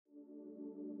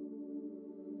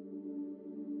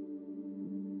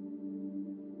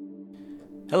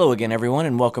Hello again, everyone,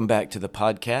 and welcome back to the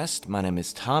podcast. My name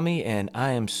is Tommy, and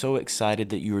I am so excited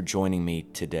that you are joining me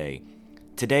today.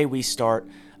 Today, we start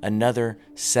another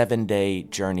 7-day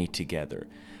journey together.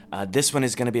 This one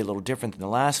is going to be a little different than the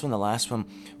last one. The last one,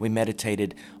 we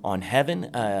meditated on heaven,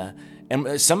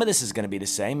 and some of this is going to be the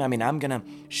same. I'm going to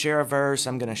share a verse,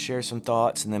 I'm going to share some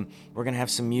thoughts, and then we're going to have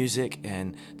some music.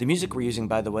 And the music we're using,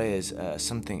 by the way, is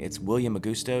it's William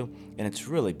Augusto, and it's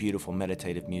really beautiful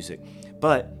meditative music.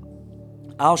 But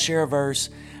I'll share a verse,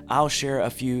 I'll share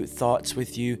a few thoughts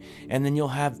with you, and then you'll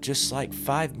have just like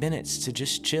 5 minutes to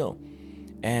just chill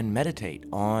and meditate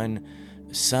on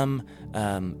some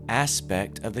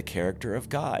aspect of the character of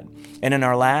God. And in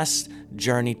our last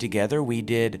journey together, we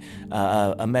did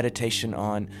a meditation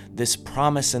on this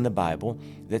promise in the Bible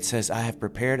that says, I have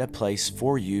prepared a place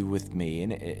for you with me.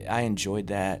 And I enjoyed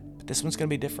that, but this one's going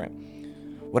to be different.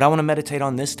 What I want to meditate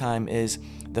on this time is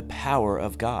the power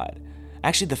of God.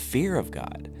 Actually, the fear of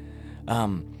God.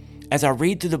 As I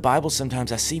read through the Bible,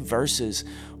 sometimes I see verses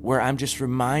where I'm just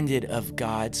reminded of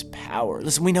God's power.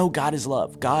 Listen, we know God is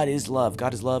love. God is love.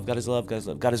 God is love. God is love. God is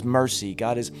love. God is mercy.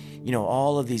 God is,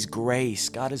 all of these grace.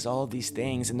 God is all of these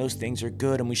things, and those things are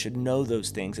good, and we should know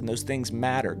those things, and those things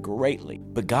matter greatly.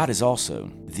 But God is also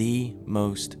the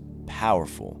most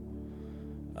powerful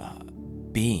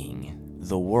being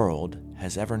the world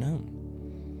has ever known.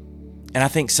 And I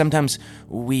think sometimes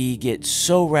we get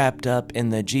so wrapped up in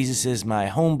the Jesus is my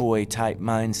homeboy type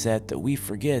mindset that we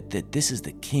forget that this is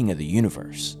the king of the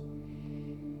universe.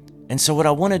 And so what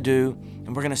I want to do,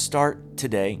 and we're going to start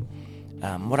today,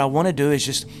 what I want to do is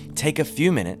just take a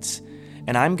few minutes,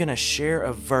 and I'm going to share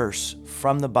a verse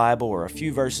from the Bible or a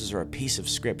few verses or a piece of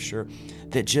scripture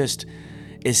that just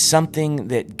is something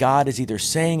that God is either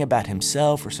saying about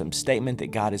himself or some statement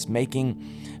that God is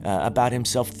making about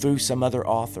himself through some other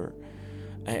author.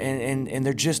 And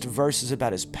they're just verses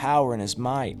about his power and his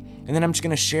might. And then I'm just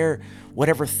going to share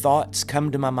whatever thoughts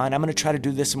come to my mind. I'm going to try to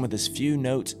do this with as few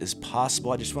notes as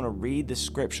possible. I just want to read the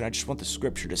scripture. I just want the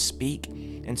scripture to speak.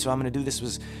 And so I'm going to do this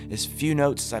with as few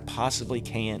notes as I possibly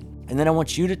can. And then I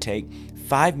want you to take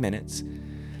 5 minutes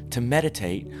to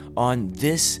meditate on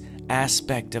this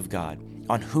aspect of God,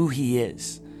 on who he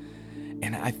is.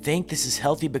 And I think this is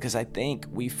healthy because I think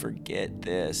we forget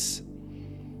this.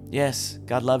 Yes,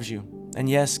 God loves you. And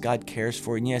yes, God cares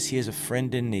for you. And yes, he is a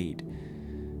friend in need.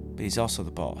 But he's also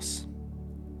the boss.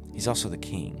 He's also the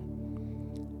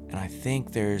king. And I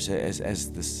think there's,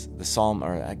 the psalm,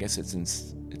 or I guess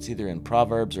it's either in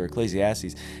Proverbs or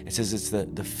Ecclesiastes, it says it's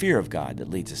the fear of God that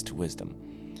leads us to wisdom.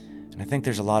 And I think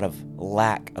there's a lot of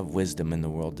lack of wisdom in the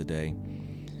world today.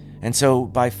 And so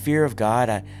by fear of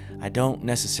God, I don't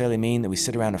necessarily mean that we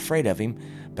sit around afraid of him,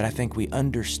 but I think we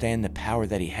understand the power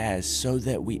that he has so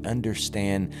that we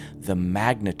understand the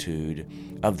magnitude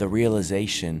of the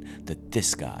realization that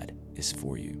this God is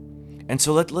for you. And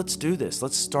so let's do this.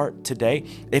 Let's start today.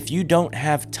 If you don't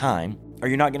have time, or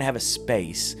you're not going to have a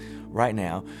space right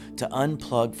now to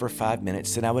unplug for 5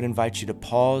 minutes, then I would invite you to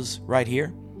pause right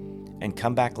here and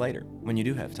come back later when you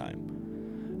do have time.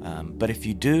 But if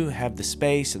you do have the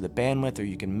space or the bandwidth, or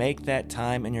you can make that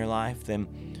time in your life,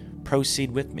 then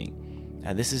proceed with me.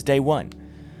 This is day 1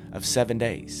 of 7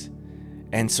 days.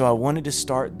 And so I wanted to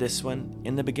start this one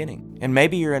in the beginning. And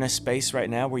maybe you're in a space right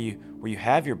now where you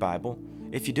have your Bible.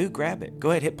 If you do, grab it. Go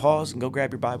ahead, hit pause and go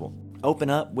grab your Bible. Open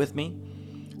up with me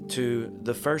to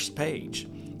the first page.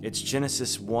 It's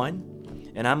Genesis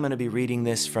 1. And I'm going to be reading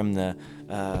this from the,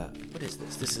 what is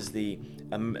this? This is the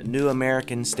New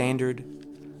American Standard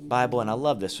Bible. And I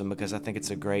love this one because I think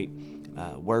it's a great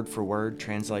word for word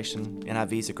translation.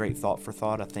 NIV is a great thought for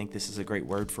thought. I think this is a great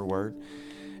word for word.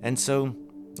 And so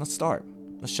let's start.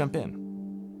 Let's jump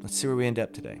in. Let's see where we end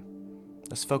up today.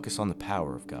 Let's focus on the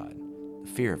power of God, the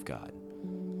fear of God.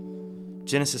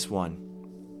 Genesis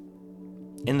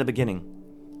 1. In the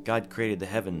beginning, God created the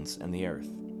heavens and the earth.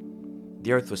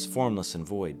 The earth was formless and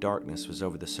void. Darkness was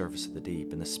over the surface of the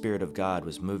deep, and the Spirit of God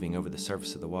was moving over the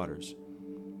surface of the waters.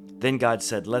 Then God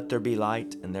said, "Let there be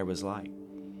light," and there was light.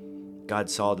 God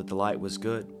saw that the light was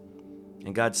good,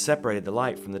 and God separated the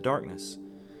light from the darkness.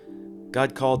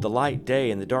 God called the light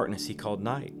day, and the darkness he called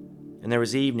night. And there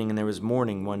was evening, and there was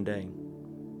morning one day.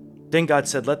 Then God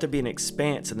said, "Let there be an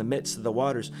expanse in the midst of the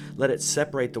waters. Let it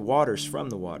separate the waters from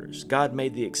the waters." God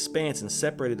made the expanse and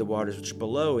separated the waters which were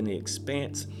below and the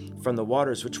expanse from the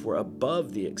waters which were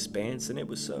above the expanse, and it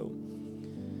was so.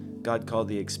 God called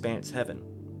the expanse heaven.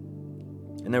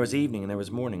 And there was evening, and there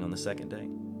was morning on the second day.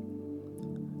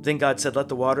 Then God said, "Let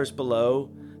the waters below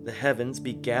the heavens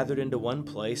be gathered into one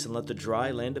place, and let the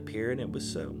dry land appear," and it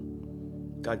was so.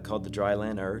 God called the dry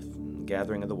land earth, and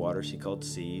gathering of the waters he called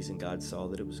seas, and God saw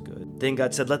that it was good. Then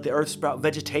God said, let the earth sprout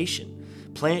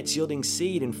vegetation, plants yielding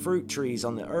seed, and fruit trees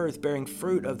on the earth, bearing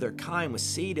fruit of their kind with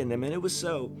seed in them. And it was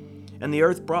so. And the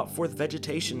earth brought forth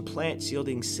vegetation, plants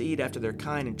yielding seed after their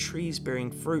kind, and trees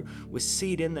bearing fruit with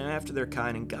seed in them after their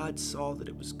kind. And God saw that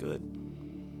it was good.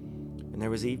 And there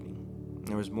was evening, and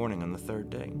there was morning on the third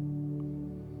day.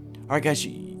 All right, guys,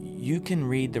 you can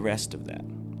read the rest of that.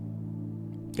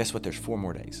 Guess what? There's 4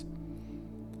 more days.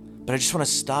 But I just want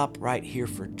to stop right here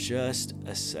for just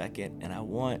a second, and I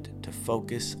want to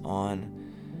focus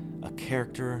on a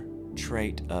character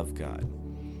trait of God.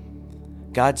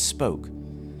 God spoke,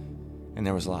 and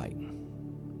there was light.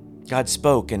 God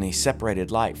spoke, and he separated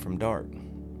light from dark.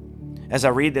 As I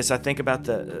read this, I think about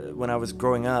when I was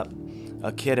growing up,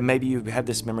 a kid, and maybe you have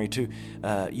this memory too,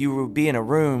 you would be in a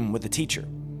room with a teacher.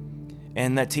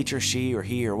 And that teacher, she or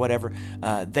he or whatever,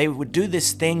 they would do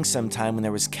this thing sometime when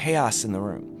there was chaos in the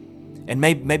room. And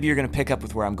maybe you're going to pick up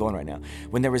with where I'm going right now.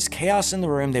 When there was chaos in the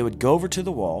room, they would go over to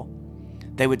the wall,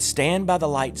 they would stand by the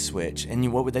light switch,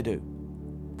 and what would they do?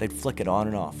 They'd flick it on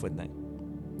and off, wouldn't they?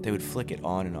 They would flick it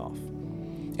on and off.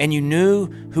 And you knew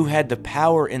who had the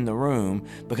power in the room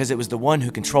because it was the one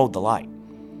who controlled the light.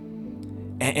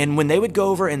 And when they would go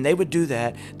over and they would do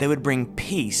that, they would bring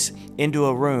peace into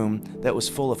a room that was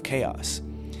full of chaos.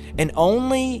 And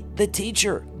only the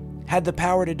teacher had the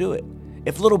power to do it.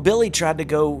 If little Billy tried to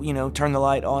go, turn the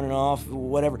light on and off,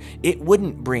 whatever, it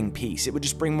wouldn't bring peace. It would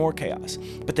just bring more chaos.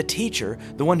 But the teacher,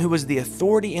 the one who was the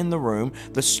authority in the room,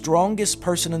 the strongest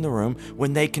person in the room,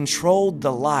 when they controlled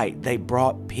the light, they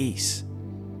brought peace.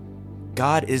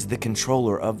 God is the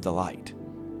controller of the light.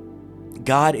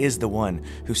 God is the one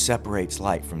who separates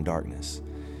light from darkness.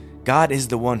 God is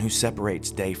the one who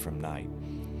separates day from night.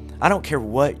 I don't care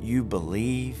what you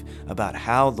believe about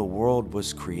how the world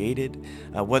was created,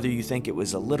 whether you think it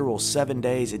was a literal 7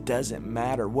 days, it doesn't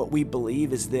matter. What we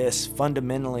believe is this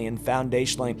fundamentally and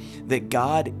foundationally, that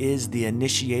God is the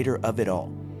initiator of it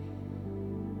all.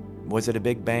 Was it a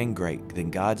big bang? Great.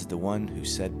 Then God's the one who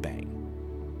said bang.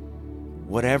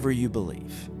 Whatever you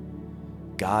believe,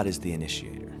 God is the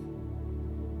initiator.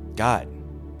 God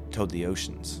told the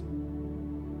oceans.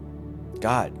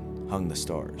 God hung the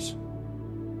stars.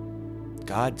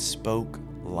 God spoke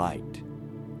light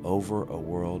over a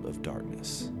world of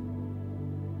darkness.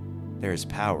 There is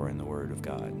power in the Word of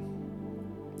God.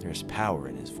 There is power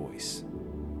in His voice.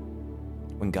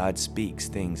 When God speaks,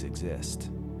 things exist.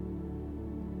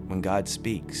 When God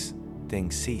speaks,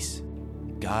 things cease.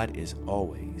 God is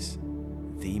always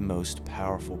the most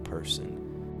powerful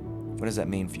person. What does that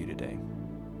mean for you today?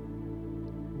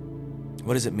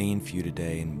 What does it mean for you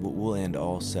today? And we'll end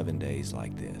all 7 days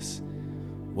like this.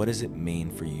 What does it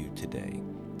mean for you today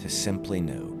to simply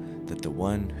know that the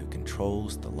one who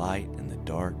controls the light and the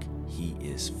dark, He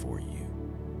is for you.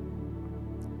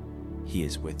 He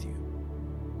is with you.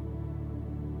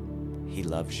 He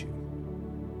loves you.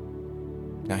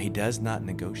 Now, He does not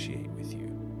negotiate with you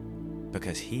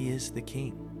because He is the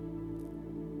King.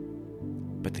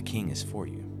 But the King is for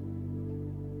you.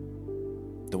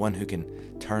 The one who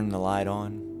can turn the light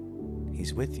on,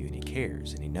 He's with you and He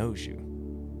cares and He knows you.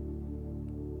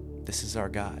 This is our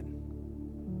God.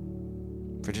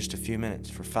 For just a few minutes,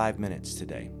 for 5 minutes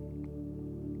today,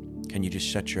 can you just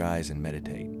shut your eyes and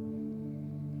meditate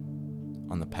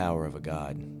on the power of a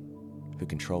God who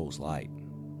controls light,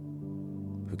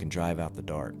 who can drive out the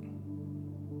dark?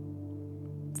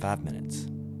 5 minutes.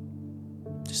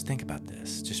 Just think about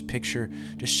this. Just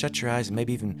shut your eyes and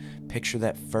maybe even picture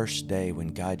that first day when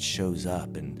God shows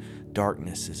up and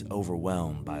darkness is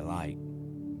overwhelmed by light.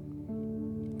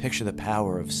 Picture the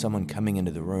power of someone coming into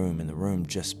the room and the room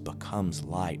just becomes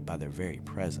light by their very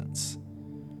presence.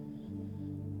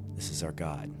 This is our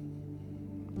God.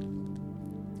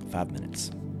 5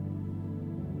 minutes.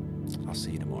 I'll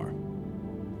see you tomorrow.